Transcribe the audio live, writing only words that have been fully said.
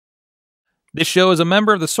This show is a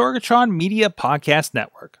member of the Sorgatron Media Podcast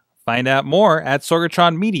Network. Find out more at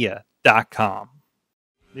sorgatronmedia.com.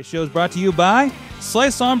 This show is brought to you by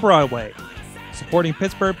Slice on Broadway. Supporting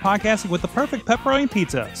Pittsburgh podcasting with the perfect pepperoni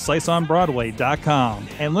pizza, sliceonbroadway.com.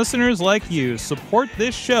 And listeners like you, support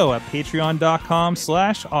this show at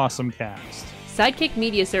patreon.com/AwesomeCast. Sidekick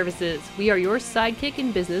Media Services. We are your sidekick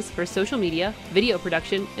in business for social media, video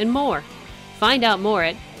production, and more. Find out more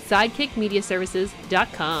at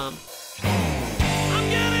sidekickmediaservices.com. I'm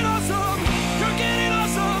getting awesome, you're getting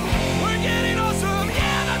awesome, we're getting awesome,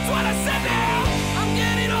 yeah, that's what I said now. I'm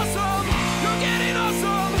getting awesome, you're getting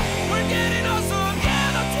awesome, we're getting awesome,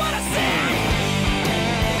 yeah, that's what I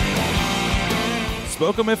said.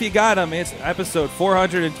 Spoke 'em if you got 'em. It's episode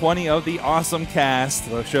 420 of the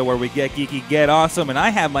AwesomeCast, the show where we get geeky, get awesome, and I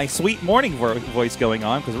have my sweet morning voice going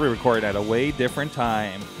on because we're recording at a way different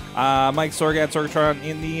time. Mike Sorg at Sorgatron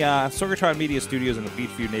in the Sorgatron Media Studios in the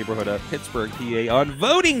Beachview neighborhood of Pittsburgh, PA on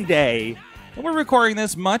voting day. And we're recording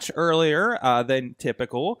this much earlier than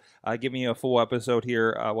typical. Giving you a full episode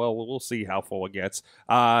here. Well, we'll see how full it gets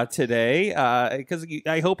today. Because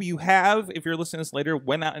I hope you have, if you're listening to this later,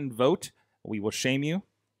 went out and vote. We will shame you.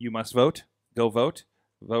 You must vote. Go vote.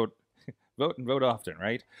 Vote. Vote and vote often,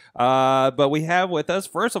 right? But we have with us,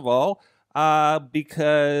 first of all,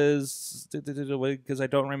 because I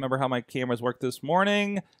don't remember how my cameras worked this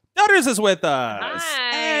morning. Dudders is with us.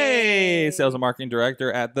 Hi. Hey, sales and marketing director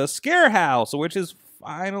at the Scare House, which is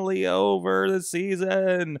finally over the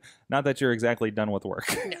season. Not that you're exactly done with work.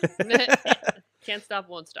 No. Can't stop,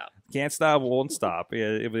 won't stop. Can't stop, won't stop.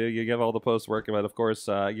 You get all the post work, but of course,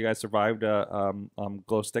 you guys survived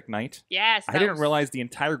glow stick night. Yes. I didn't realize the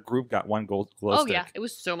entire group got one glow Oh, stick. yeah. It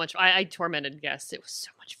was so much. I tormented guests. It was so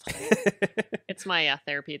much fun. It's my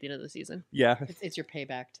therapy at the end of the season. Yeah. It's your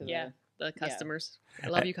payback to The customers. I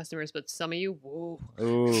love you customers, but some of you, whoa.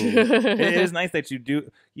 Ooh. It is nice that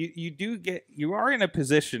you are in a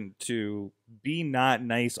position to be not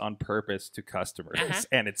nice on purpose to customers,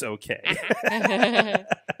 and it's okay. I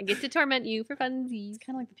get to torment you for funsies. It's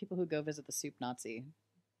kind of like the people who go visit the soup Nazi.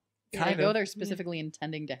 Kind They go of. there specifically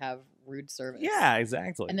intending to have rude service. Yeah,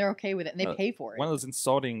 exactly. And they're okay with it, and they pay for it. One of those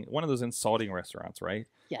insulting restaurants, right?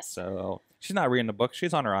 Yes. So she's not reading the book;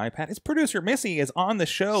 she's on her iPad. It's producer Missy is on the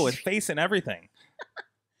show and facing everything.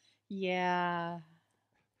 Yeah.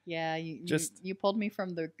 You pulled me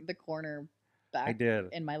from the corner back. I did.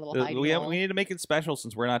 In my little hide We hole. need to make it special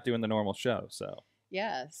since we're not doing the normal show. So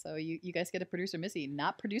Yeah, so you guys get a producer Missy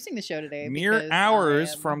not producing the show today. mere because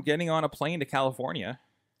hours I am- from getting on a plane to California.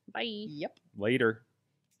 Bye. Yep, Later.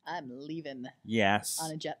 I'm leaving Yes.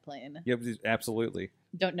 on a jet plane. Yep, absolutely.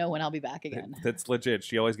 Don't know when I'll be back again. That's legit.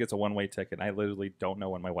 She always gets a one-way ticket. I literally don't know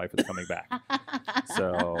when my wife is coming back.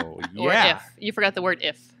 So, Or yeah. if. You forgot the word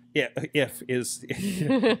if. Yeah, if is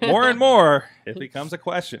more and more, it becomes a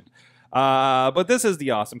question. But this is the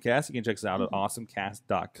AwesomeCast. You can check us out at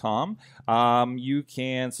AwesomeCast.com. You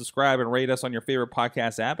can subscribe and rate us on your favorite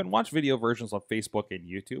podcast app and watch video versions on Facebook and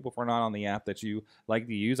YouTube. If we're not on the app that you like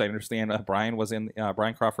to use, I understand Brian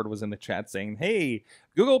Crawford was in the chat saying, hey,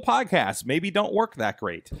 Google Podcasts maybe don't work that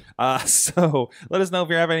great. So let us know if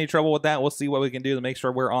you're having any trouble with that. We'll see what we can do to make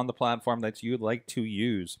sure we're on the platform that you'd like to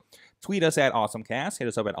use. Tweet us at AwesomeCast. Hit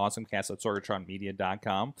us up at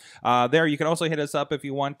AwesomeCast@sorgatronmedia.com. There, you can also hit us up if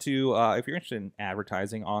you want to, if you're interested in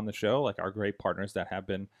advertising on the show, like our great partners that have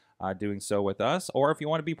been doing so with us, or if you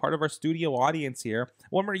want to be part of our studio audience here,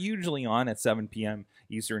 when we're usually on at 7 p.m.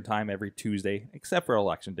 Eastern Time every Tuesday, except for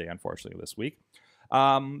Election Day, unfortunately, this week.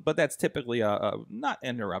 But that's typically not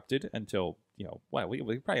interrupted until,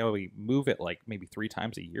 we probably move it like maybe 3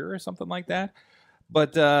 times a year or something like that.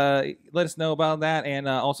 But let us know about that. And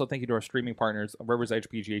also thank you to our streaming partners,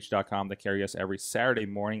 riversedgepgh.com, that carry us every Saturday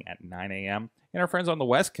morning at 9 a.m. And our friends on the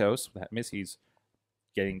West Coast, that Missy's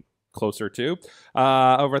getting closer to,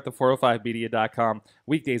 over at the 405media.com,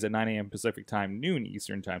 weekdays at 9 a.m. Pacific Time, noon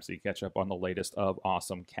Eastern Time, so you catch up on the latest of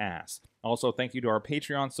AwesomeCast. Also, thank you to our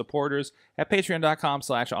Patreon supporters at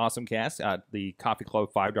patreon.com/AwesomeCast, at the Coffee Club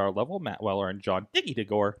 $5 level, Matt Weller and John Diggy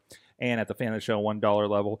DeGore, and at the Fan of the Show $1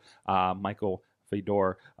 level, Michael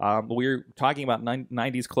Fedor. We're talking about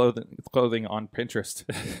 90s clothing on Pinterest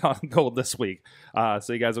on Gold this week.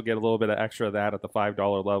 So you guys will get a little bit of extra of that at the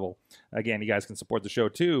 $5 level. Again, you guys can support the show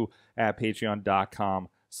too at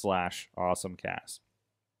patreon.com/AwesomeCast.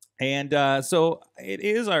 And so it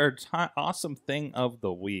is our awesome thing of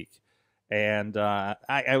the week. And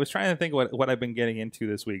I was trying to think what I've been getting into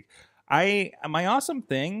this week. My awesome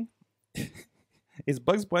thing is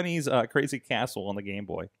Bugs Bunny's Crazy Castle on the Game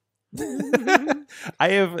Boy. I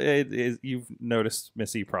have, you've noticed,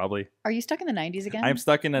 Missy, probably. Are you stuck in the 90s again? I'm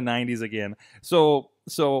stuck in the 90s again. So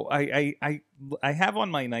so I have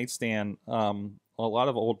on my nightstand a lot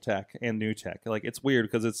of old tech and new tech. Like, it's weird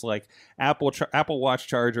because it's like Apple Watch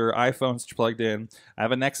charger, iPhone's plugged in. I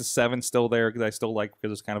have a Nexus 7 still there because I still like,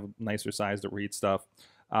 because it's kind of a nicer size to read stuff.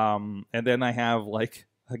 And then I have like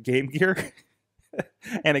a Game Gear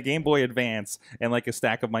and a Game Boy Advance and like a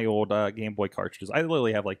stack of my old Game Boy cartridges. I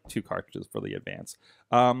literally have like 2 cartridges for the Advance.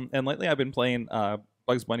 And lately I've been playing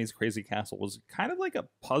Bugs Bunny's Crazy Castle. Was kind of like a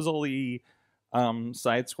puzzly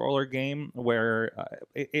side scroller game where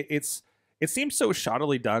it seems so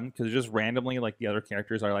shoddily done because just randomly, like, the other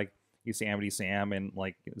characters are like Yosemite Sam and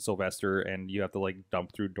like Sylvester, and you have to like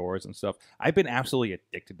dump through doors and stuff. I've been absolutely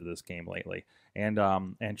addicted to this game lately, and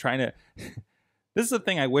trying to. This is the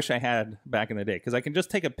thing I wish I had back in the day, because I can just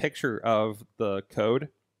take a picture of the code,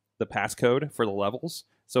 the passcode for the levels,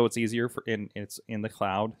 so it's easier it's in the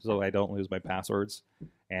cloud, so I don't lose my passwords.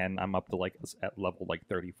 And I'm up to like at level like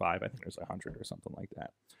 35. I think there's 100 or something like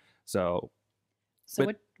that. So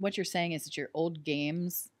what you're saying is that your old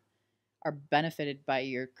games are benefited by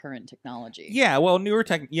your current technology. Yeah, well, newer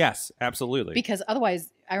tech, yes, absolutely. Because otherwise,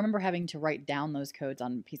 I remember having to write down those codes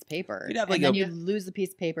on a piece of paper, You'd have, like, and then you'd lose the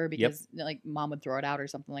piece of paper because Yep. like mom would throw it out or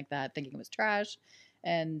something like that, thinking it was trash,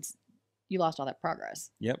 and you lost all that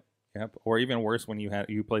progress. Yep. Or even worse, when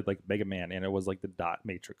you played like Mega Man and it was like the dot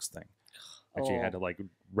matrix thing. That you had to like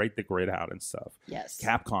write the grid out and stuff. Yes.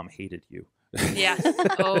 Capcom hated you. Yes.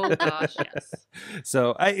 Oh gosh, yes.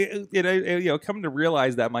 So I come to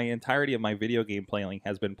realize that my entirety of my video game playing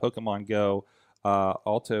has been Pokemon Go,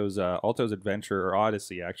 Alto's Adventure, or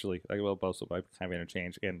Odyssey, actually. I will both of them kind of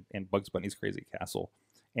interchange, and Bugs Bunny's Crazy Castle,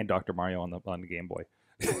 and Dr. Mario on the Game Boy.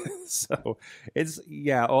 So it's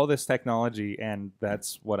all this technology, and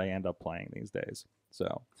that's what I end up playing these days.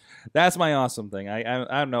 So that's my awesome thing. I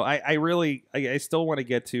don't know. I really still want to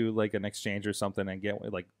get to like an exchange or something and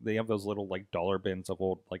get, like, they have those little like dollar bins of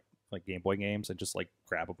old like Game Boy games, and just like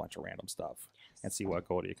grab a bunch of random stuff and see what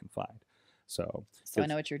gold you can find. So I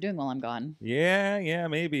know what you're doing while I'm gone. Yeah,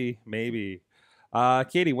 maybe.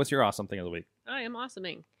 Katie, what's your awesome thing of the week? I am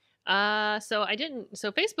awesoming.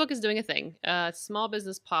 So Facebook is doing a thing, small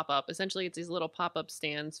business pop-up. Essentially, it's these little pop-up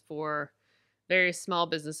stands for various small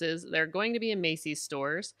businesses. They're going to be in Macy's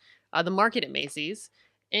stores, the market at Macy's.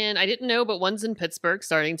 And I didn't know, but one's in Pittsburgh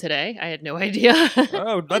starting today. I had no idea.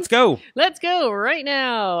 Oh, let's go. Let's go right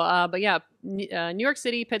now. But yeah, New York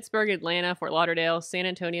City, Pittsburgh, Atlanta, Fort Lauderdale, San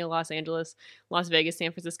Antonio, Los Angeles, Las Vegas,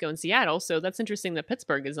 San Francisco, and Seattle. So that's interesting that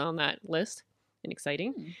Pittsburgh is on that list, and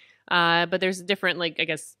exciting. But there's different, like, I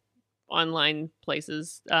guess, online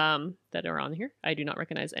places that are on here. I do not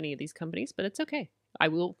recognize any of these companies, but it's okay. I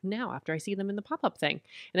will now after I see them in the pop-up thing.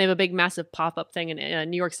 And they have a big, massive pop-up thing in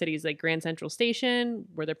New York City's like Grand Central Station,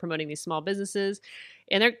 where they're promoting these small businesses.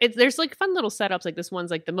 And there's like fun little setups. Like this one's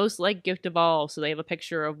like the most liked gift of all. So they have a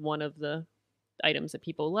picture of one of the items that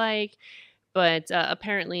people like. But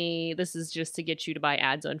apparently this is just to get you to buy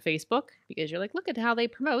ads on Facebook, because you're like, look at how they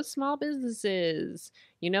promote small businesses.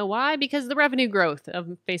 You know why? Because the revenue growth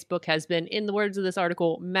of Facebook has been, in the words of this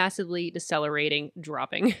article, massively decelerating,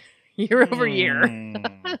 dropping year over year.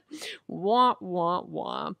 Wah, wah,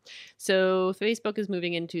 wah. So Facebook is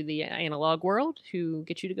moving into the analog world to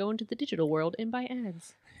get you to go into the digital world and buy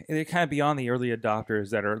ads. They're kind of beyond the early adopters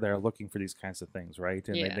that are looking for these kinds of things, right?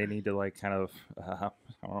 And Yeah. they need to like kind of, I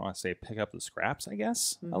don't want to say pick up the scraps, I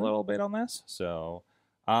guess, a little bit on this. So,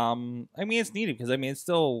 I mean, it's needed because, I mean, it's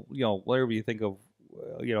still, whatever you think of,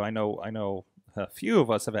 I know a few of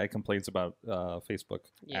us have had complaints about Facebook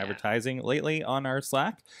advertising lately on our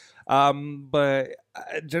Slack. But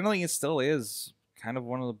generally it still is kind of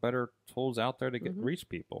one of the better tools out there to reach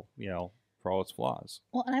people, for all its flaws.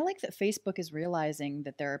 Well, and I like that Facebook is realizing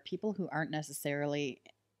that there are people who aren't necessarily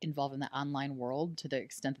involved in the online world to the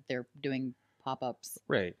extent that they're doing pop-ups.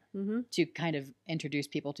 Right. To kind of introduce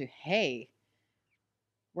people to, hey,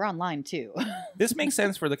 we're online too. This makes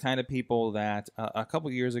sense for the kind of people that a couple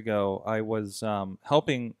years ago I was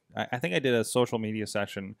helping. I think I did a social media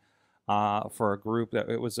session for a group that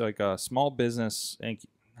it was like a small business,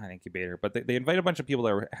 not incubator, but they invited a bunch of people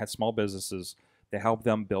that had small businesses to help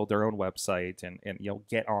them build their own website and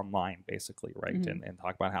get online, basically, right? And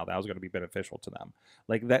talk about how that was going to be beneficial to them.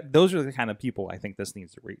 Like that, those are the kind of people I think this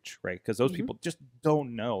needs to reach, right? Because those people just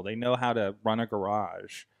don't know. They know how to run a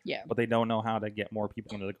garage, but they don't know how to get more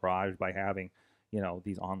people into the garage by having,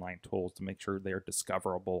 these online tools to make sure they're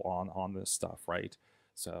discoverable on this stuff, right?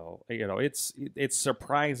 So, it's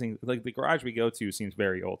surprising. Like the garage we go to seems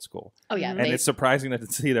very old school. Oh yeah, and it's surprising that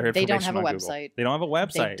it's either they don't have a on website. Google. They don't have a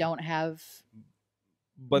website. They don't have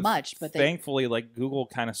much, but thankfully, like Google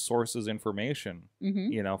kind of sources information,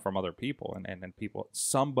 Mhm. you know, from other people, and people,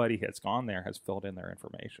 somebody has gone there, has filled in their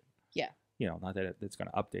information. Yeah. You know, not that it's going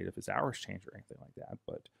to update if his hours change or anything like that,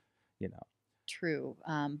 but you know. True.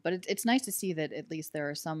 But it's nice to see that at least there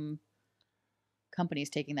are some companies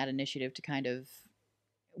taking that initiative to kind of,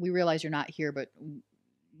 we realize you're not here, but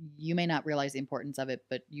you may not realize the importance of it,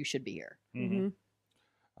 but you should be here.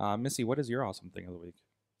 Mm-hmm. Missy, what is your awesome thing of the week?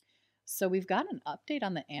 So we've got an update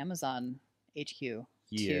on the Amazon HQ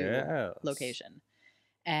Yes. location.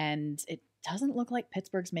 And it doesn't look like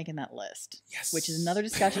Pittsburgh's making that list. Yes. Which is another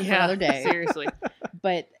discussion for Yeah, another day. seriously.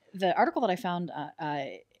 But the article that I found,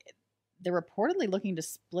 they're reportedly looking to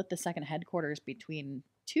split the second headquarters between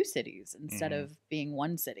two cities instead of being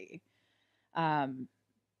one city.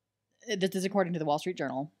 This is according to the Wall Street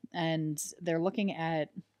Journal. And they're looking at,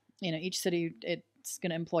 you know, each city, it's going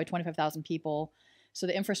to employ 25,000 people. So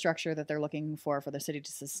the infrastructure that they're looking for the city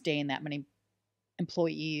to sustain that many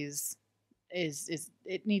employees is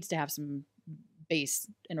it needs to have some base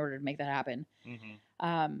in order to make that happen.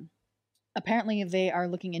 Apparently they are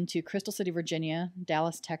looking into Crystal City, Virginia,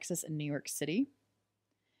 Dallas, Texas, and New York City.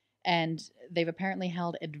 And they've apparently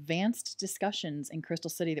held advanced discussions in Crystal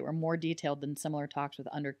City that were more detailed than similar talks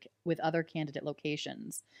with other candidate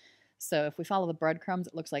locations. So if we follow the breadcrumbs,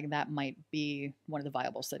 it looks like that might be one of the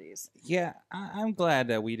viable cities. Yeah, I'm glad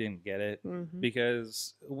that we didn't get it Mm-hmm.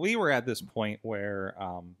 because we were at this point where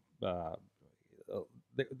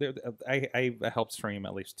I helped stream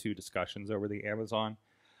at least 2 discussions over the Amazon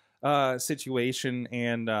situation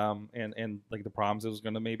and like the problems it was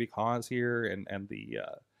going to maybe cause here and the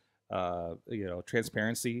you know,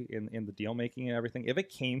 transparency in the deal making and everything. If it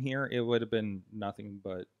came here, it would have been nothing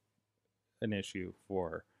but an issue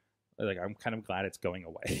for. Like, I'm kind of glad it's going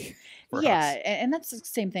away. Yeah, us. and that's the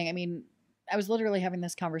same thing. I mean, I was literally having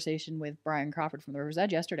this conversation with Brian Crawford from the River's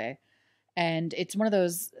Edge yesterday, and it's one of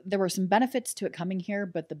those, there were some benefits to it coming here,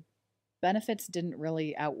 but the benefits didn't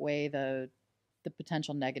really outweigh the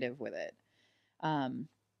potential negative with it.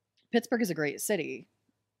 Pittsburgh is a great city,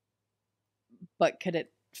 but could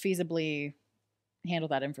it feasibly handle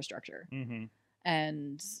that infrastructure? Mm-hmm.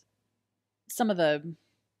 And some of the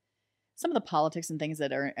politics and things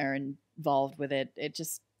that are involved with it, it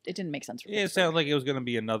didn't make sense for me. It sounded like it was going to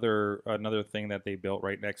be another thing that they built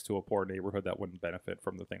right next to a poor neighborhood that wouldn't benefit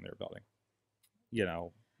from the thing they're building. You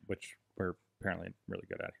know, which we're apparently really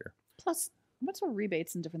good at here. Plus, what sort of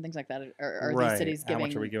rebates and different things like that are Right. these cities How giving?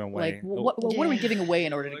 much are we giving away? Like, what are we giving away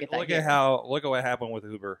in order to get that? Look here? at what happened with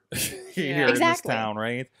Uber here in this Exactly. town,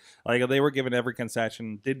 right? Like they were given every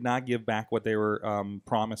concession, did not give back what they were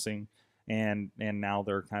promising, and now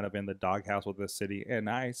they're kind of in the doghouse with this city. And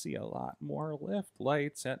I see a lot more lift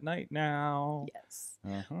lights at night now. Yes.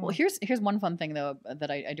 Uh-huh. Well, here's one fun thing though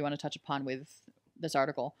that I do want to touch upon with this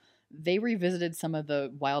article. They revisited some of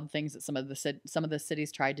the wild things that some of the cities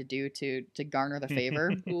tried to do to garner the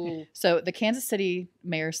favor. Ooh. So the Kansas City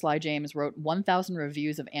Mayor Sly James wrote 1,000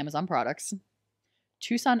 reviews of Amazon products.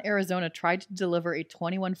 Tucson, Arizona tried to deliver a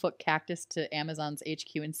 21-foot cactus to Amazon's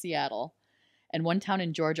HQ in Seattle. And one town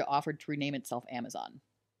in Georgia offered to rename itself Amazon.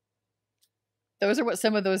 Those are what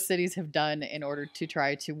some of those cities have done in order to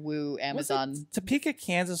try to woo Amazon. Was it Topeka,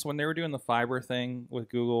 Kansas, when they were doing the fiber thing with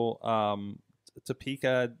Google,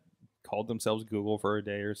 Topeka called themselves Google for a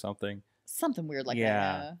day or something. Something weird like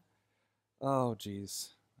Yeah. that. Oh,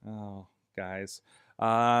 geez. Oh, guys.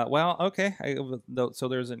 Well, okay. So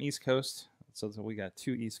there's an East Coast. So we got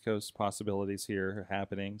 2 East Coast possibilities here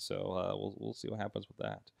happening. So we'll see what happens with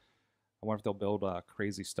that. I wonder if they'll build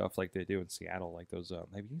crazy stuff like they do in Seattle, like those.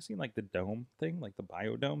 Have you seen like the dome thing, like the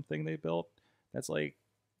biodome thing they built? That's like,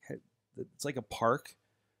 it's like a park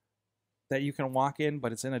that you can walk in,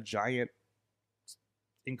 but it's in a giant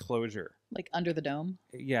enclosure. Like under the dome.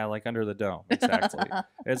 Yeah, like under the dome. Exactly.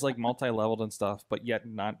 It's like multi-leveled and stuff, but yet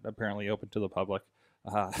not apparently open to the public.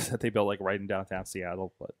 That they built like right in downtown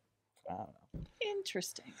Seattle, but I don't know.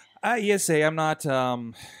 Interesting. Yes, I'm not.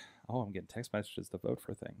 I'm getting text messages to vote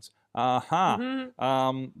for things.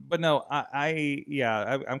 Mm-hmm. But no,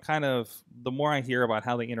 I'm kind of, the more I hear about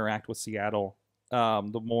how they interact with Seattle,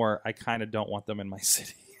 the more I kind of don't want them in my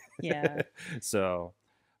city. Yeah. So,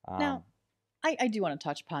 Now, I do want to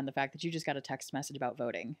touch upon the fact that you just got a text message about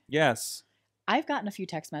voting. yes. I've gotten a few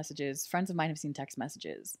text messages. Friends of mine have seen text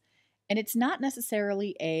messages. And it's not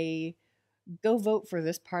necessarily a go vote for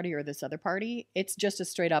this party or this other party. It's just a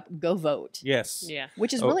straight up go vote. Yes. Yeah.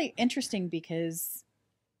 Which is really interesting because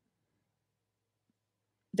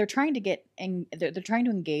they're trying to they're trying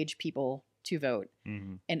to engage people to vote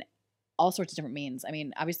Mhm. in all sorts of different means. I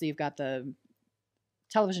mean, obviously you've got the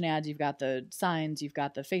television ads, you've got the signs, you've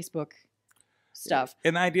got the Facebook stuff.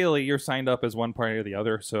 And ideally, you're signed up as one party or the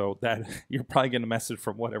other, so that you're probably getting a message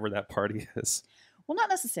from whatever that party is. Well, not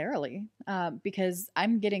necessarily, because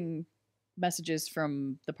I'm getting messages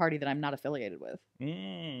from the party that I'm not affiliated with.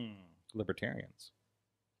 Libertarians.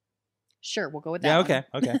 Sure, we'll go with that. Yeah,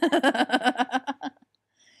 one. okay.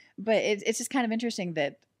 But it's just kind of interesting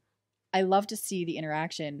that I love to see the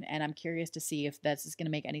interaction, and I'm curious to see if that's going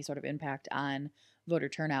to make any sort of impact on voter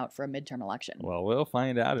turnout for a midterm election. Well, we'll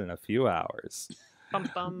find out in a few hours. Bum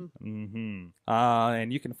bum.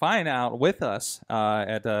 And you can find out with us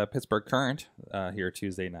at Pittsburgh Current here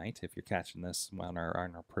Tuesday night if you're catching this on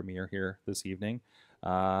our premiere here this evening.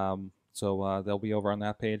 So they'll be over on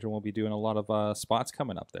that page, and we'll be doing a lot of spots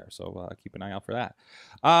coming up there. So keep an eye out for that.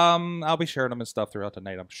 I'll be sharing them and stuff throughout the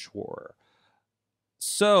night, I'm sure.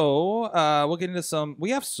 So we'll get into some. We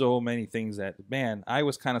have so many things that, man, I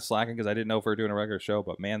was kind of slacking because I didn't know if we were doing a regular show.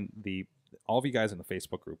 But man, all of you guys in the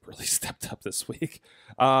Facebook group really stepped up this week.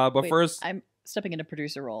 But Wait, first, I'm stepping into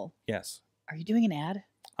producer role. yes, Are you doing an ad?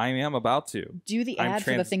 I am about to. Do the ad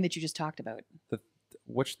for the thing that you just talked about.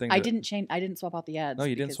 Which thing? I didn't change. I didn't swap out the ads. No,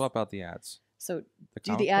 you didn't because- swap out the ads. So The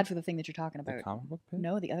do comic the ad book- for the thing that you're talking the about. comic book page?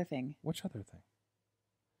 No, the other thing. Which other thing?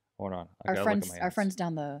 Hold on. I Our gotta friends, look at my our ads. friends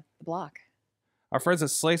down the block. Our friends at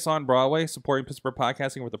Slice on Broadway, supporting Pittsburgh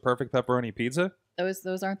podcasting with the perfect pepperoni pizza.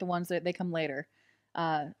 Those aren't the ones that they come later.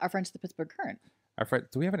 Our friends at the Pittsburgh Current. Our friend,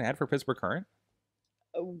 do we have an ad for Pittsburgh Current?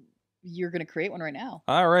 Oh, you're gonna create one right now.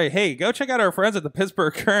 All right. Hey, go check out our friends at the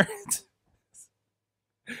Pittsburgh Current.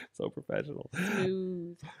 So professional.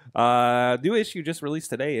 Smooth. New issue just released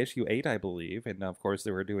today, issue 8, I believe. And of course,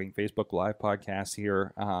 they were doing Facebook Live podcasts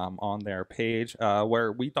here on their page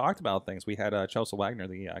where we talked about things. We had Chelsea Wagner,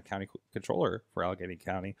 the county controller for Allegheny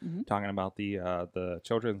County, talking about the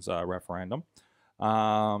children's referendum.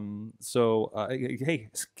 So hey,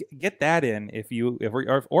 get that in if you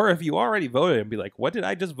already voted and be like, what did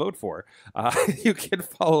I just vote for? You can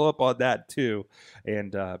follow up on that too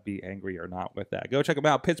and be angry or not with that. Go check them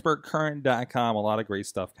out, pittsburghcurrent.com. A lot of great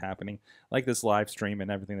stuff happening, like this live stream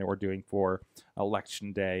and everything that we're doing for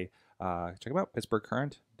election day. Check them out,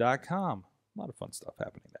 pittsburghcurrent.com. A lot of fun stuff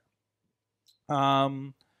happening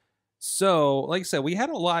there. So, like I said, we had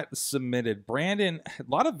a lot submitted. Brandon, a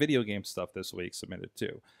lot of video game stuff this week submitted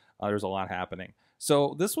too. There's a lot happening.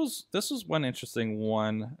 So this was one interesting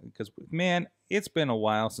one because, man, it's been a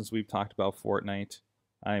while since we've talked about Fortnite.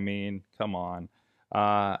 I mean, come on.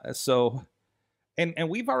 So, and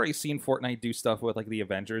we've already seen Fortnite do stuff with like the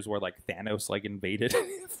Avengers, where like Thanos like invaded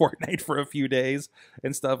Fortnite for a few days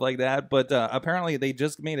and stuff like that. But apparently, they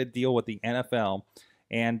just made a deal with the NFL,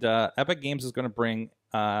 and Epic Games is going to bring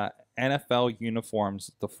NFL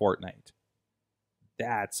uniforms to Fortnite.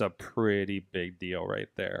 That's a pretty big deal right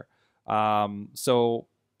there. So,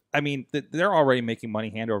 I mean, they're already making money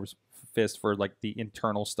hand over fist for like the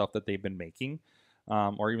internal stuff that they've been making,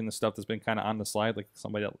 or even the stuff that's been kind of on the slide, like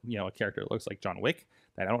somebody that, a character that looks like John Wick.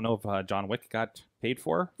 That I don't know if John Wick got paid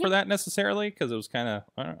for that necessarily, because it was kind of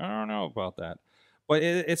I don't know about that, but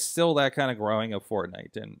it's still that kind of growing of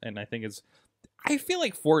Fortnite, and I think I feel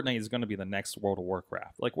like Fortnite is going to be the next World of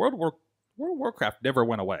Warcraft. Like World of Warcraft never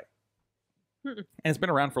went away. And it's been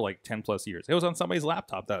around for like 10 plus years. It was on somebody's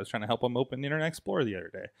laptop that I was trying to help them open Internet Explorer the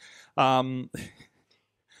other day.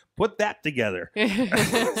 Put that together.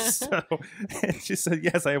 So, and she said,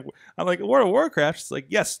 yes, I'm like, World of Warcraft? She's like,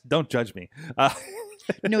 yes, don't judge me.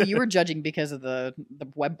 No, you were judging because of the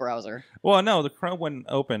web browser. Well, no, the Chrome wouldn't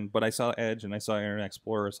open, but I saw Edge and I saw Internet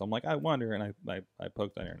Explorer, so I'm like, I wonder, and I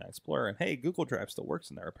poked on Internet Explorer, and hey, Google Drive still works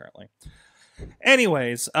in there apparently.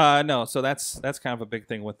 Anyways, no, so that's kind of a big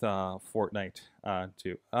thing with Fortnite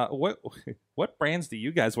too. What brands do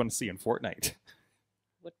you guys want to see in Fortnite?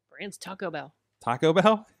 What brand's Taco Bell? Taco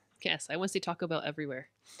Bell? Yes, I want to see Taco Bell everywhere.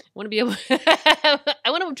 I want to be able. I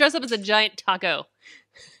want to dress up as a giant taco.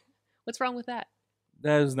 What's wrong with that?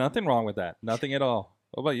 There's nothing wrong with that. Nothing at all.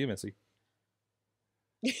 What about you, Missy?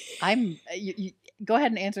 I'm. You go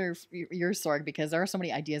ahead and answer your Sorg, because there are so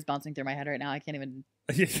many ideas bouncing through my head right now. I can't even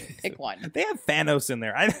pick one. They have Thanos in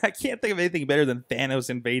there. I can't think of anything better than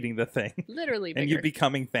Thanos invading the thing. Literally, and bigger. you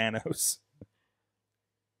becoming Thanos.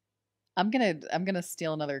 I'm gonna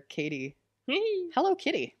steal another Katie. Hello,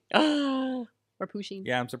 Kitty. Or Pusheen.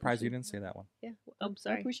 Yeah, I'm surprised you didn't say that one. Yeah. I'm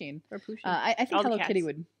sorry. Or Pusheen. Or Pusheen. I think All the Hello cats. Kitty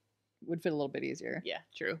would fit a little bit easier. Yeah,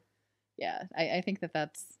 true. Yeah, I think that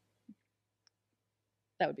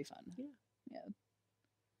would be fun. Yeah.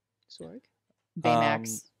 Sorg.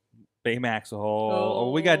 Baymax. Baymax.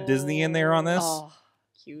 Oh, we got Disney in there on this. Oh,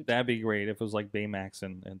 Cute. That'd be great if it was like Baymax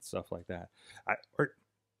and stuff like that. Or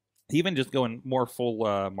even just going more full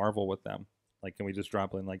Marvel with them. Like, can we just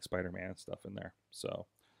drop in like Spider-Man and stuff in there? So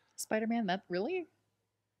Spider-Man? That really?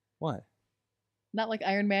 What? Not like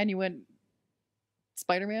Iron Man, you went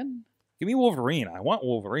Spider-Man? Give me Wolverine. I want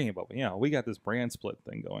Wolverine, but we got this brand split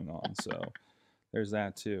thing going on, so there's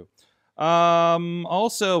that too.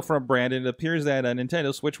 Also from Brandon, it appears that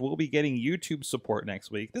Nintendo Switch will be getting YouTube support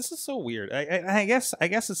next week. This is so weird. I guess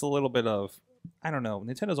it's a little bit of, I don't know.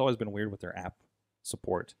 Nintendo's always been weird with their app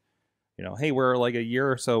support. Hey, we're like a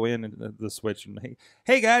year or so in the Switch, and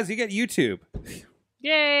hey guys, you get YouTube.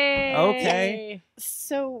 Yay! Okay.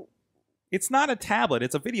 So it's not a tablet;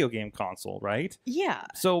 it's a video game console, right? yeah.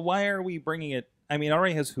 So why are we bringing it? I mean, it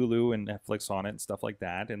already has Hulu and Netflix on it and stuff like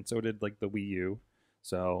that, and so did like the Wii U.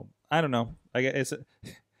 So I don't know. I guess,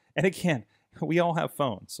 and again, we all have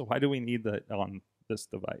phones, so why do we need that on this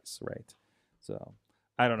device, right? So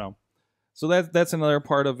I don't know. So that's another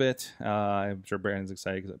part of it. I'm sure Brandon's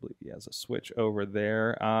excited because I believe he has a Switch over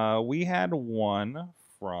there. We had one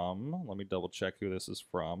from. Let me double check who this is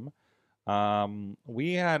from.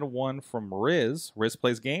 We had one from Riz. Riz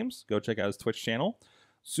plays games. Go check out his Twitch channel.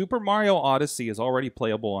 Super Mario Odyssey is already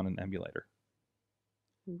playable on an emulator.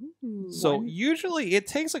 Ooh. So usually it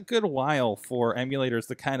takes a good while for emulators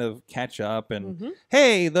to kind of catch up and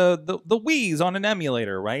hey, the Wii's on an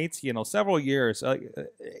emulator, right? Several years.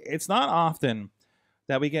 It's not often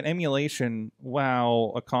that we get emulation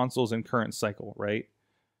while a console's in current cycle, right?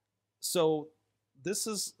 So this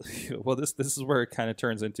is this is where it kind of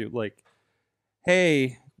turns into like,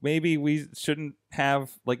 hey, maybe we shouldn't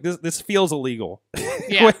have like this feels illegal.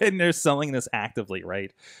 Yeah. When they're selling this actively,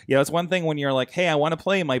 right? It's one thing when you're like, hey, I want to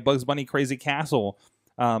play my Bugs Bunny Crazy Castle,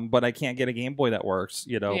 but I can't get a Game Boy that works,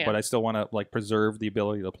 but I still want to like preserve the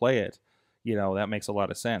ability to play it. That makes a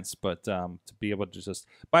lot of sense. But to be able to just,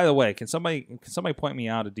 by the way, can somebody point me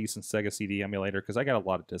out a decent Sega CD emulator? Because I got a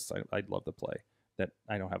lot of discs I'd love to play that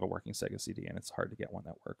I don't have a working Sega CD, and it's hard to get one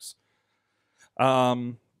that works.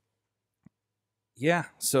 Yeah,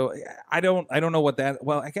 so I don't know what that.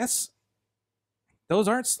 Well, I guess those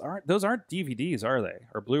aren't DVDs, are they,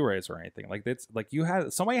 or Blu-rays or anything? Like that's like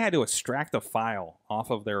somebody had to extract a file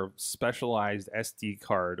off of their specialized SD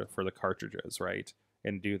card for the cartridges, right,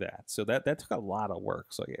 and do that. So that took a lot of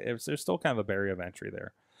work. So there's still kind of a barrier of entry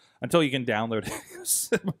there until you can download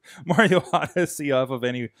Mario Odyssey off of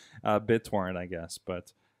any BitTorrent, I guess.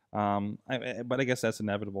 But I guess that's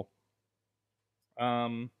inevitable.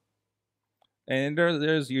 And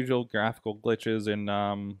there's usual graphical glitches and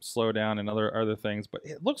slowdown and other things, but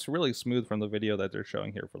it looks really smooth from the video that they're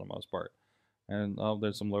showing here for the most part. And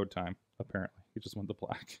there's some load time, apparently. You just went to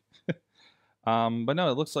black. But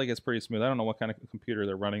no, it looks like it's pretty smooth. I don't know what kind of computer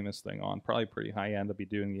they're running this thing on. Probably pretty high-end to be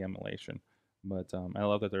doing the emulation. But I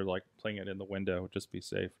love that they're like playing it in the window, just to be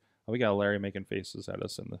safe. Oh, we got Larry making faces at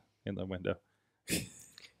us in the window.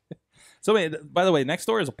 So wait, by the way, next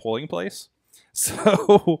door is a polling place.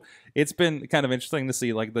 So it's been kind of interesting to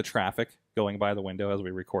see like the traffic going by the window as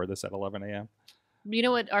we record this at 11 a.m. You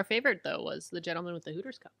know what our favorite though was? The gentleman with the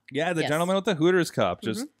Hooters cup. Yeah, the gentleman with the Hooters cup,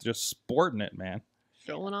 just sporting it, man.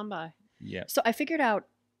 Strolling on by. Yeah. So I figured out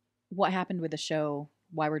what happened with the show,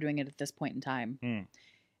 why we're doing it at this point in time.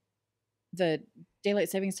 The daylight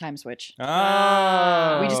savings time switch.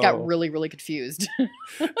 Oh. We just got really, really confused.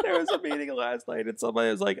 There was a meeting last night and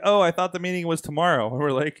somebody was like, oh, I thought the meeting was tomorrow. And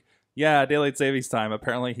we're like, yeah, daylight savings time.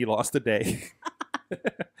 Apparently he lost a day.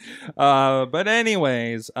 But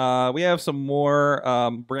anyways, we have some more.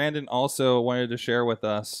 Brandon also wanted to share with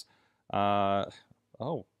us. Oh,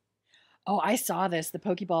 I saw this. The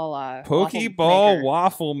Pokeball Pokeball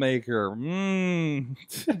Waffle Maker.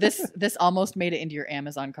 This almost made it into your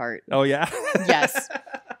Amazon cart. Oh yeah. Yes.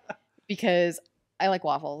 Because I like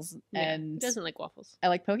waffles Who doesn't like waffles? I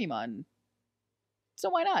like Pokemon. So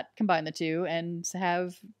why not combine the two and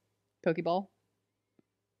have Pokeball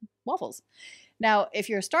waffles? Now, if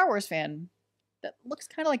you're a Star Wars fan, that looks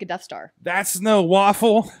kind of like a Death Star. That's no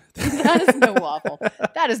waffle. That is no waffle.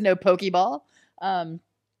 That is no Pokeball.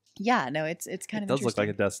 Yeah, no, it's kind of. It does look like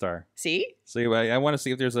a Death Star. See, I want to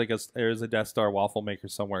see if there's a Death Star waffle maker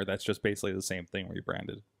somewhere that's just basically the same thing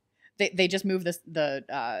rebranded. They just moved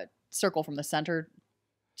the circle from the center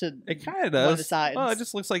to it kind of does. one of the sides. Well, it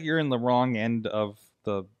just looks like you're in the wrong end of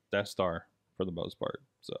the Death Star for the most part.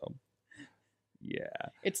 So, yeah,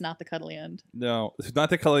 it's not the cuddly end. No, it's not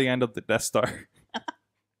the cuddly end of the Death Star.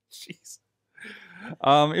 Jeez.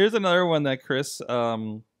 Here's another one that Chris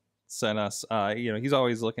sent us. He's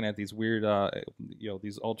always looking at these weird,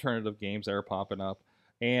 these alternative games that are popping up.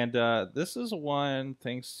 And this is one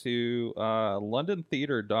thanks to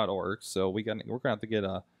LondonTheater.org. So we're gonna have to get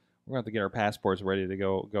our passports ready to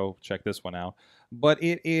go check this one out. But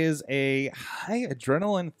it is a high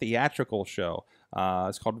adrenaline theatrical show.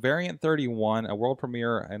 It's called Variant 31, a world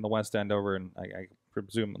premiere in the West End over in, I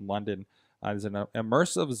presume, in London. It's an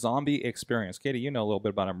immersive zombie experience. Katie, you know a little bit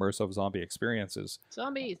about immersive zombie experiences.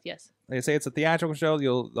 Zombies, yes. They say it's a theatrical show.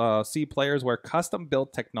 You'll see players wear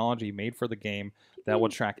custom-built technology made for the game that will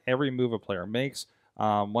track every move a player makes.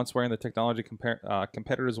 Once wearing the technology,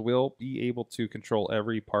 competitors will be able to control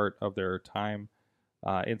every part of their time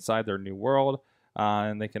inside their new world,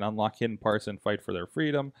 and they can unlock hidden parts and fight for their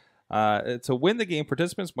freedom. To win the game,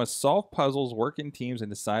 participants must solve puzzles, work in teams, and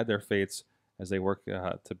decide their fates as they work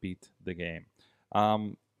to beat the game.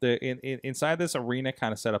 Inside this arena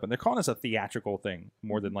kind of setup, and they're calling this a theatrical thing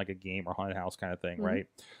more than like a game or haunted house kind of thing, right?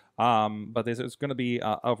 But there's going to be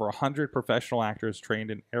over 100 professional actors trained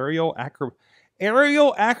in aerial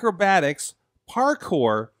acrobatics,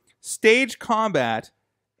 parkour, stage combat,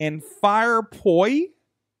 and fire poi.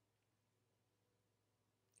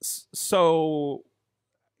 So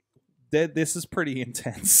this is pretty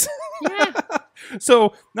intense. Yeah.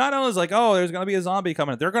 So not only is like, oh, there's going to be a zombie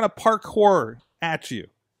coming, they're going to parkour at you.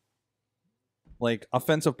 Like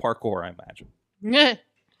offensive parkour, I imagine.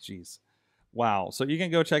 Jeez. Wow. So you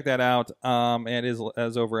can go check that out. It is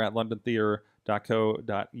as over at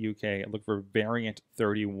londontheatre.co.uk. Look for Variant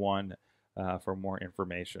 31 for more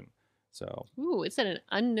information. So. Ooh, it's at an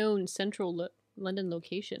unknown central London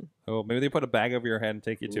location. Oh, maybe they put a bag over your head and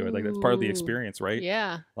take you to it. Like that's part of the experience, right?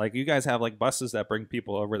 Yeah. Like you guys have like buses that bring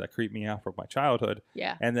people over that creep me out from my childhood.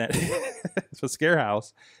 Yeah. And then it's a scare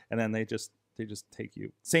house, and then they just take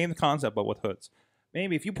you. Same concept, but with hoods.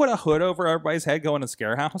 Maybe if you put a hood over everybody's head going to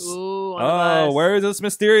scare house. Ooh, where is this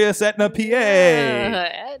mysterious Etna, PA?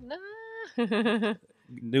 Etna.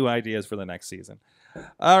 New ideas for the next season.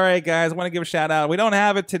 All right, guys. I want to give a shout out. We don't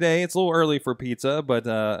have it today. It's a little early for pizza, but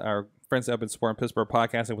our friends that have been supporting Pittsburgh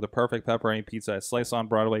podcasting with the perfect pepperoni pizza at Slice on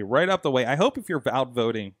Broadway, right up the way. I hope if you're out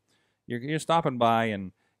voting, you're stopping by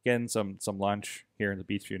and getting some lunch here in the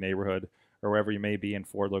Beachview neighborhood or wherever you may be in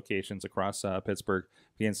 4 locations across Pittsburgh,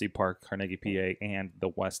 PNC Park, Carnegie, PA, and the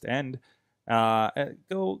West End.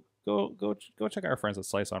 Go check out our friends at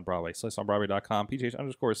Slice on Broadway, sliceonbroadway.com,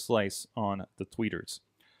 PGH_slice on the tweeters.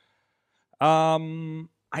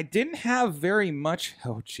 I didn't have very much.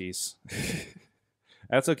 Oh, jeez.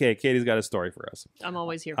 That's okay. Katie's got a story for us. I'm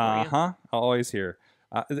always here for you. Always here.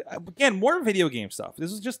 Again, more video game stuff.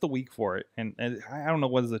 This is just the week for it, and I don't know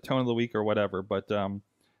what is the tone of the week or whatever, but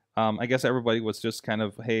I guess everybody was just kind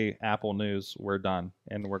of, hey, Apple News, we're done,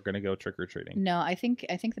 and we're gonna go trick or treating. No, I think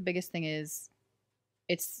the biggest thing is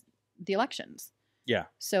it's the elections. Yeah.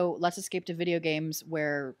 So let's escape to video games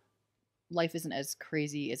where life isn't as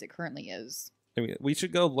crazy as it currently is. I mean, we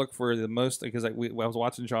should go look for the most, because I was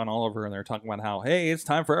watching John Oliver and they're talking about how, hey, it's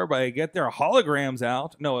time for everybody to get their holograms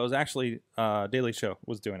out. No, it was actually Daily Show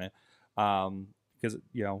was doing it, because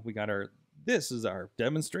we got this is our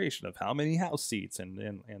demonstration of how many house seats,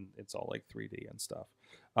 and it's all like 3D and stuff.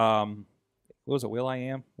 What was it?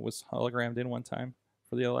 Will.i.am was hologrammed in one time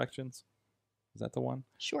for the elections. Is that the one?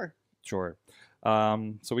 Sure. So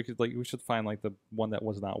we should find like the one that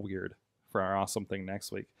was not weird for our awesome thing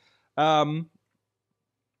next week.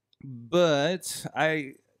 But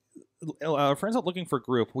friends out looking for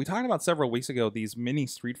group. We talked about several weeks ago these mini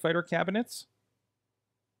Street Fighter cabinets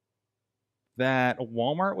that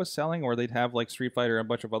Walmart was selling, or they'd have like Street Fighter and a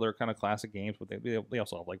bunch of other kind of classic games, but they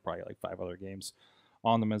also have like probably like 5 other games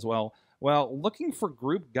on them as well. Well, Looking for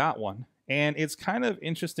Group got one, and it's kind of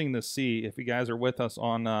interesting to see. If you guys are with us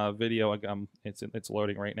on video, it's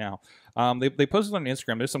loading right now. They posted on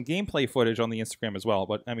Instagram. There's some gameplay footage on the Instagram as well,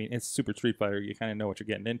 but I mean, it's Super Street Fighter. You kind of know what you're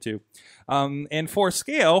getting into. And for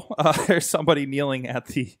scale, there's somebody kneeling at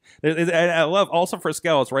the. I love also for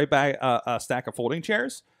scale. It's right by a stack of folding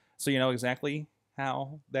chairs, so you know exactly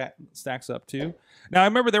how that stacks up too. Now I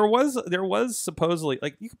remember there was supposedly,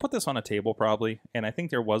 like, you could put this on a table probably, and I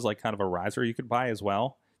think there was like kind of a riser you could buy as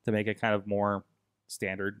well to make it kind of more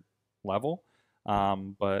standard level.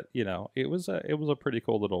 But it was a pretty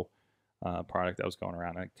cool little product that was going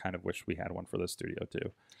around. I kind of wish we had one for the studio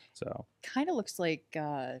too. So kind of looks like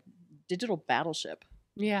Digital Battleship.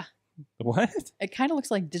 Yeah. What? It kind of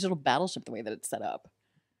looks like Digital Battleship the way that it's set up.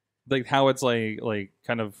 Like how it's like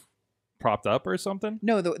kind of propped up or something?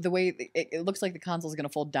 No, the way it looks like the console is going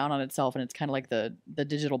to fold down on itself, and it's kind of like the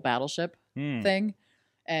Digital Battleship thing.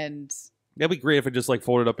 And that'd be great if it just like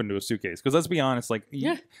folded up into a suitcase. Because let's be honest, like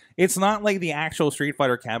it's not like the actual Street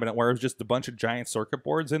Fighter cabinet where it's just a bunch of giant circuit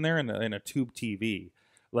boards in there and a tube TV.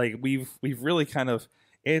 Like we've really kind of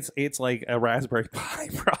it's like a Raspberry Pi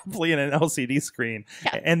probably and an LCD screen,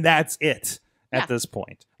 and that's it at this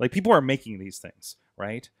point. Like people are making these things,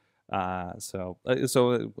 right? So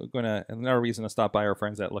we're gonna another reason to stop by our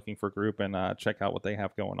friends at Looking for Group and check out what they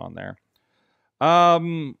have going on there.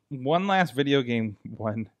 One last video game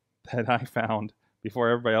one that I found before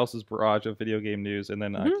everybody else's barrage of video game news, and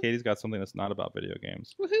then Katie's got something that's not about video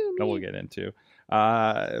games Woohoo, that we'll me. get into.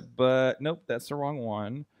 But nope, that's the wrong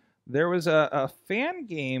one. There was a fan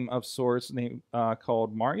game of sorts named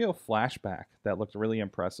called Mario Flashback that looked really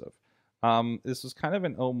impressive. This was kind of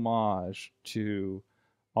an homage to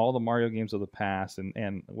all the Mario games of the past,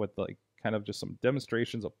 and with like kind of just some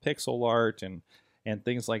demonstrations of pixel art and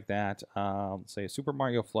things like that. Say Super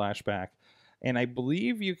Mario Flashback. And I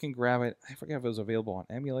believe you can grab it. I forget if it was available on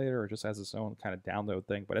emulator or just as its own kind of download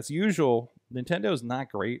thing. But as usual, Nintendo is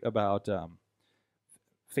not great about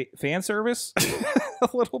fan service a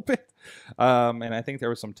little bit. And I think there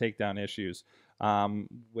was some takedown issues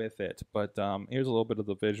with it. But here's a little bit of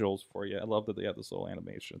the visuals for you. I love that they have this little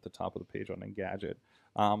animation at the top of the page on Engadget.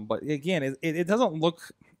 But again, it doesn't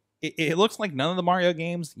look... It looks like none of the Mario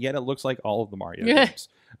games, yet it looks like all of the Mario games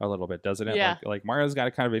a little bit, doesn't it? Yeah. Like Mario's got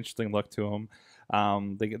a kind of interesting look to him.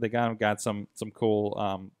 They got some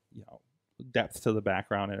cool depth to the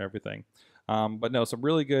background and everything. But no, some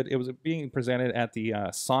really good. It was being presented at the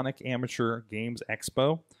Sonic Amateur Games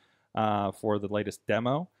Expo for the latest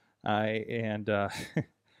demo, and has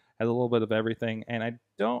a little bit of everything. And I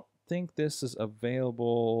don't think this is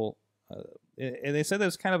available. And they said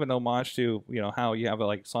there's kind of an homage to how you have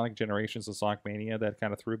like Sonic Generations and Sonic Mania that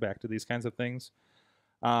kind of threw back to these kinds of things.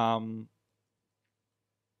 And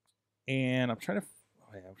I'm trying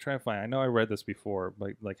to find. I know I read this before,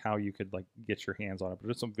 but like how you could like get your hands on it. But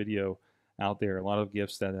there's some video out there, a lot of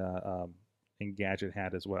gifts that Engadget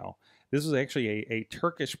had as well. This is actually a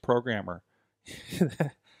Turkish programmer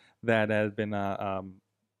that had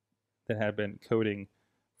been coding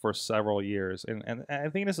for several years, and I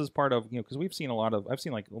think this is part of because I've seen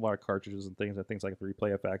like a lot of cartridges and things like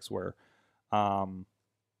 3Play FX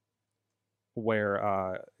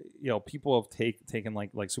where people have taken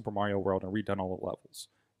like Super Mario World and redone all the levels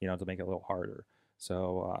to make it a little harder.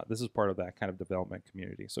 So this is part of that kind of development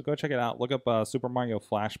community. So go check it out. Look up Super Mario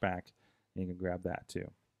Flashback, and you can grab that too.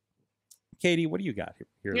 Katie, what do you got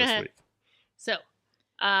here this week? So,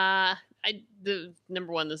 the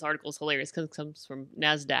number one, this article is hilarious because it comes from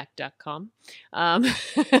Nasdaq.com.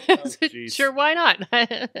 Sure, why not?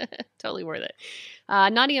 Totally worth it.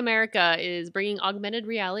 Naughty America is bringing augmented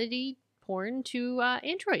reality porn to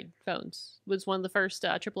Android phones. It was one of the first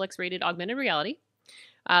XXX rated augmented reality.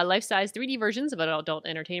 Life-size 3D versions of adult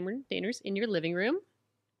entertainers in your living room.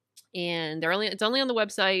 And it's only on the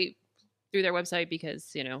website, through their website,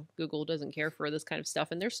 because, Google doesn't care for this kind of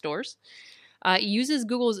stuff in their stores. It uses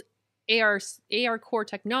Google's AR core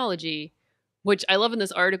technology, which I love in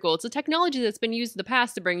this article. It's a technology that's been used in the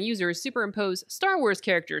past to bring users superimpose Star Wars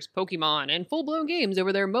characters, Pokemon, and full-blown games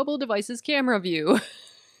over their mobile device's camera view.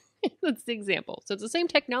 That's the example. So it's the same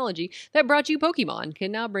technology that brought you Pokemon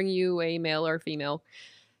can now bring you a male or female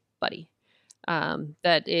buddy.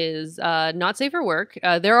 That is not safe for work.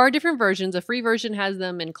 There are different versions. A free version has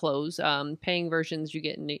them in clothes. Paying versions, you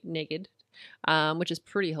get naked, which is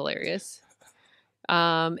pretty hilarious.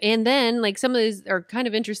 And then like some of these are kind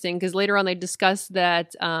of interesting because later on they discuss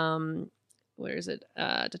that where is it?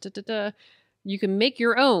 You can make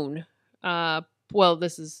your own. Well,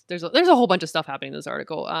 there's a whole bunch of stuff happening in this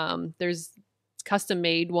article. There's custom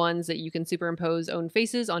made ones that you can superimpose own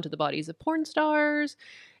faces onto the bodies of porn stars.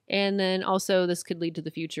 And then also this could lead to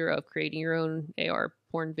the future of creating your own AR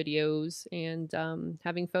porn videos and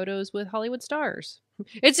having photos with Hollywood stars.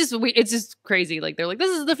 It's just crazy. Like they're like,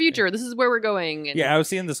 this is the future. This is where we're going. And I was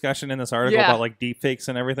seeing discussion in this article about like deepfakes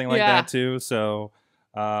and everything like that too. So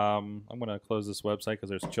I'm gonna close this website because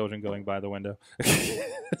there's children going by the window.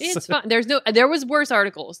 It's fun. There was worse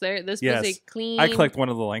articles. This was a clean. I clicked one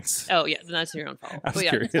of the links. Oh yeah, that's your own fault. I was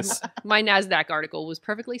curious. My Nasdaq article was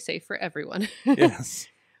perfectly safe for everyone. Yes.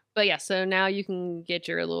 But yeah, so now you can get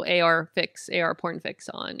your little AR porn fix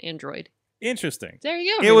on Android. Interesting. There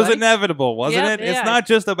you go. It was inevitable, wasn't it? Yeah. It's not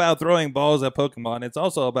just about throwing balls at Pokemon. It's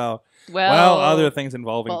also about other things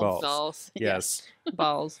involving balls. Yes.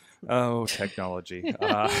 Balls. Oh, technology. Jeez.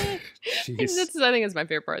 I think it's my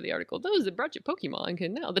favorite part of the article. Those that brought you Pokemon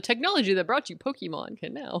can now. The technology that brought you Pokemon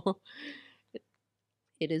can now.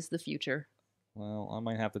 It is the future. Well, I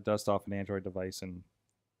might have to dust off an Android device and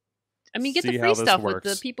get the free stuff with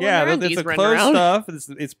the people in their undies it's running closed around.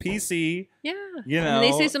 Stuff. It's PC. Yeah. And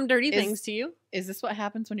they say some dirty things to you. Is this what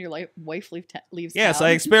happens when your wife leaves Yes, town?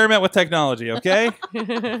 I experiment with technology, okay?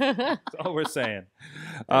 That's all we're saying.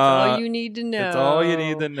 That's all you need to know. That's all you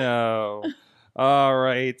need to know. All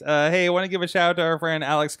right. Hey, I want to give a shout out to our friend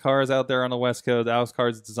Alex Kahrs out there on the West Coast, Alex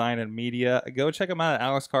Kahrs Design and Media. Go check him out at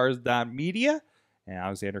alexkahrs.media and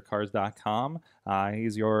alexanderkahrs.com.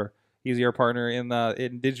 He's your partner in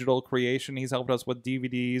digital creation. He's helped us with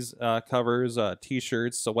DVDs, covers,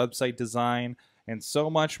 T-shirts, website design, and so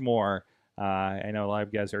much more. I know a lot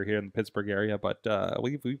of you guys are here in the Pittsburgh area, but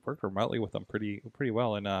we've worked remotely with him pretty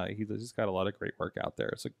well, and he's got a lot of great work out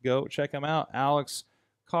there. So go check him out,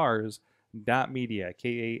 alexkahrs.media,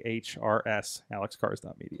 KAHRS,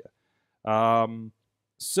 alexkahrs.media.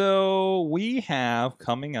 So we have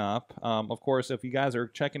coming up, of course, if you guys are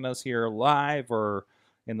checking us here live or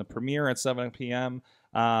in the premiere at 7 p.m.,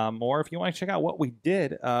 or if you want to check out what we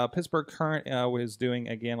did, Pittsburgh Current was doing,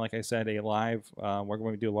 again, like I said, a live, we're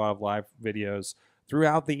going to do a lot of live videos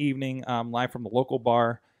throughout the evening, live from the local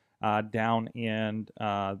bar down in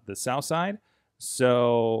the south side.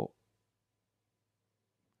 So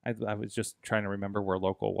I was just trying to remember where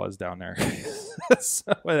local was down there.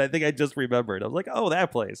 So I think I just remembered. I was like, oh,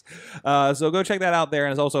 that place. So go check that out there.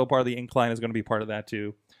 And it's also part of the Incline is going to be part of that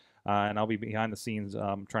too. And I'll be behind the scenes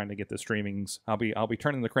trying to get the streamings. I'll be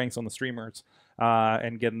turning the cranks on the streamers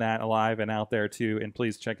and getting that alive and out there too. And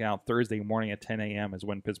please check out Thursday morning at 10 a.m. is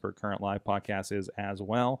when Pittsburgh Current Live Podcast is as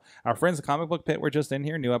well. Our friends at Comic Book Pit were just in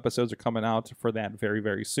here. New episodes are coming out for that very,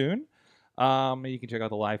 very soon. You can check out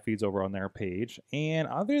the live feeds over on their page. And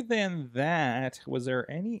other than that, was there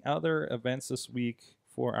any other events this week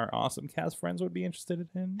for our AwesomeCast friends would be interested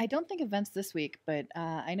in? I don't think events this week, but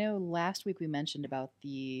I know last week we mentioned about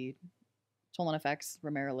the Toll FX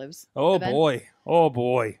Romero Lives event. Oh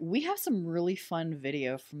boy. We have some really fun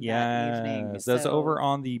video from that evening. That's over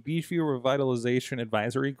on the Beachview Revitalization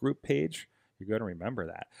Advisory Group page. You're going to remember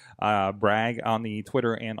that. Brag on the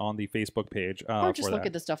Twitter and on the Facebook page. Or just look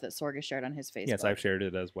at the stuff that Sorg has shared on his Facebook. Yes, I've shared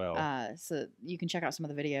it as well. So you can check out some of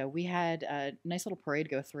the video. We had a nice little parade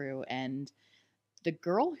go through, and the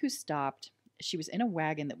girl who stopped, she was in a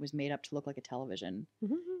wagon that was made up to look like a television.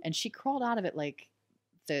 Mm-hmm. And she crawled out of it like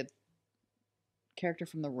the character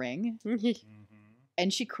from The Ring. Mm-hmm.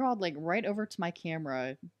 And she crawled like right over to my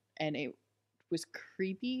camera, and it was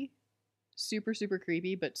creepy. Super, super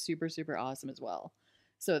creepy, but super, super awesome as well.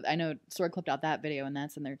 So I know Sorg clipped out that video, and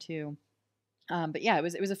that's in there too. But yeah, it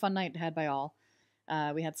was a fun night had by all.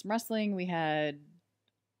 We had some wrestling. We had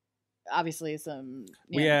obviously some.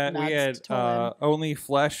 We had Only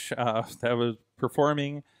Flesh that was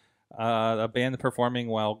performing, a band performing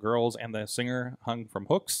while girls and the singer hung from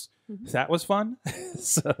hooks. Mm-hmm. That was fun.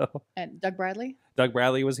 And Doug Bradley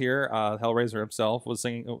was here. Hellraiser himself was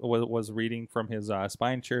singing, was reading from his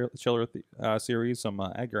Spine Chiller series, some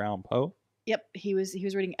Edgar Allan Poe. Yep, he was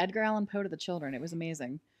reading Edgar Allan Poe to the children. It was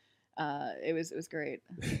amazing. It was great.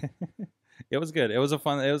 It was good. It was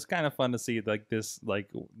kind of fun to see like this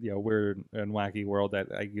weird and wacky world that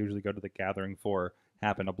I usually go to the gathering for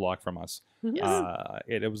happen a block from us. Mm-hmm.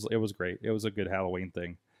 It was great. It was a good Halloween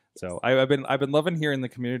thing. So I've been loving hearing the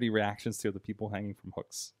community reactions to the people hanging from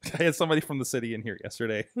hooks. I had somebody from the city in here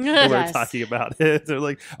yesterday. We were talking about it. They're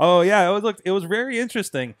like, "Oh yeah, it was very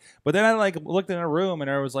interesting." But then I looked in a room and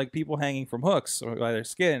there was people hanging from hooks or by their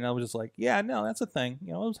skin, and I was just like, "Yeah, no, that's a thing.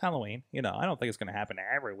 It was Halloween. I don't think it's going to happen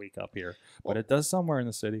every week up here, but it does somewhere in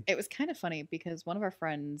the city." It was kind of funny because one of our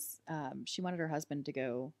friends, she wanted her husband to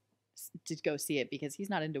go see it because he's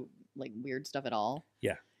not into weird stuff at all.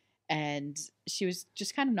 Yeah. And she was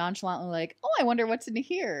just kind of nonchalantly like, "Oh, I wonder what's in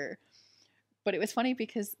here." But it was funny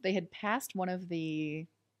because they had passed one of the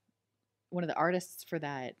artists for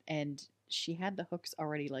that, and she had the hooks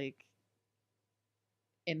already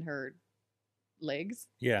in her legs.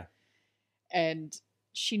 Yeah. And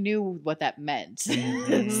she knew what that meant.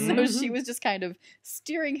 Mm-hmm. So she was just kind of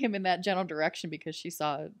steering him in that general direction because she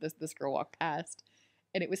saw this girl walk past.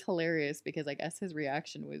 And it was hilarious because I guess his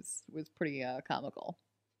reaction was pretty comical.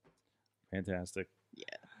 Fantastic.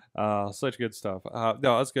 Yeah. Such good stuff.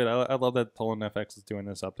 No, that's good. I love that Toll FX is doing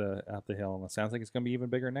this up the hill, and it sounds like it's going to be even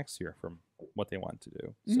bigger next year from what they want to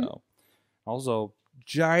do. Mm-hmm. So, also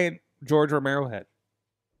giant George Romero head.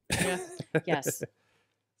 Yeah. Yes.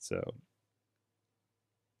 So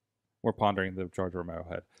we're pondering the George Romero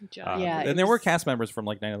head. Yeah. And there were cast members from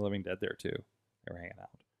Night of the Living Dead there too. They were hanging out.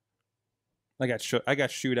 I got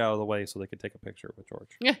shooed out of the way so they could take a picture with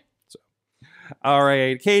George. Yeah. So, all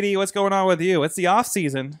right, Katie, what's going on with you? It's the off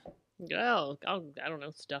season. Oh, I don't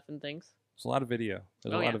know, stuff and things. There's a lot of video.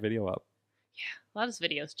 There's a lot of video up. Yeah, a lot of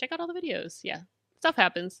videos. Check out all the videos. Yeah, stuff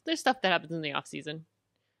happens. There's stuff that happens in the off season.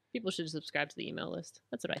 People should subscribe to the email list.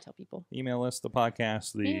 That's what I tell people. Email list, the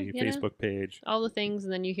podcast, the Facebook page. All the things,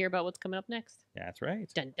 and then you hear about what's coming up next. Yeah, that's right.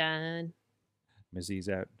 Dun dun. Missy's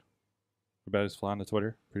at Rebecca's Flaw on the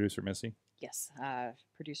Twitter. Producer Missy. Yes,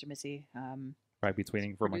 producer Missy. Right, be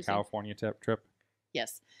tweeting from a Producing. California trip.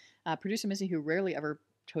 Yes, producer Missy, who rarely ever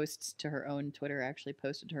posts to her own Twitter, actually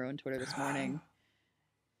posted to her own Twitter this morning.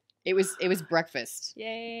 It was breakfast.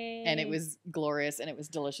 Yay! And it was glorious, and it was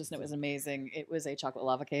delicious, and it was amazing. It was a chocolate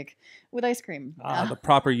lava cake with ice cream. The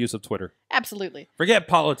proper use of Twitter. Absolutely. Forget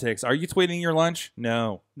politics. Are you tweeting your lunch?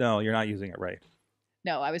 No, you're not using it right.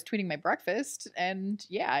 No, I was tweeting my breakfast, and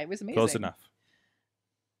yeah, it was amazing. Close enough.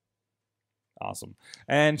 Awesome.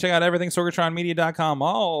 And check out everything sorgatronmedia.com,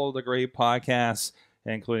 all the great podcasts,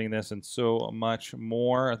 including this and so much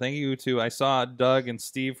more. Thank you to, I saw Doug and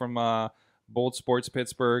Steve from Bold Sports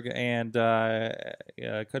Pittsburgh, and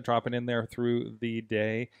dropping in there through the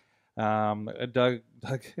day.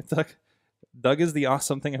 Doug is the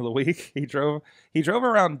awesome thing of the week. He drove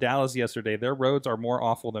around Dallas yesterday. Their roads are more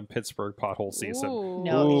awful than Pittsburgh pothole season. Ooh.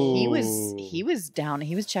 No, he was down.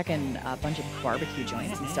 He was checking a bunch of barbecue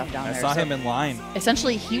joints and stuff down there. I saw him in line.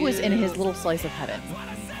 Essentially, he was in his little slice of heaven.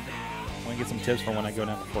 I'm going to get some tips for when I go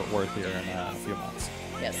down to Fort Worth here in a few months.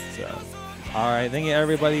 Yes. So, all right. Thank you,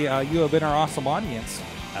 everybody. You have been our awesome audience.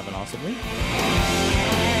 Have an awesome week.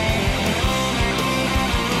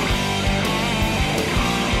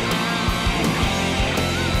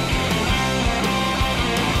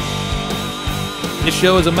 This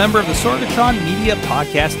show is a member of the Sorgatron Media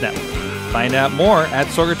Podcast Network. Find out more at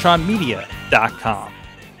sorgatronmedia.com.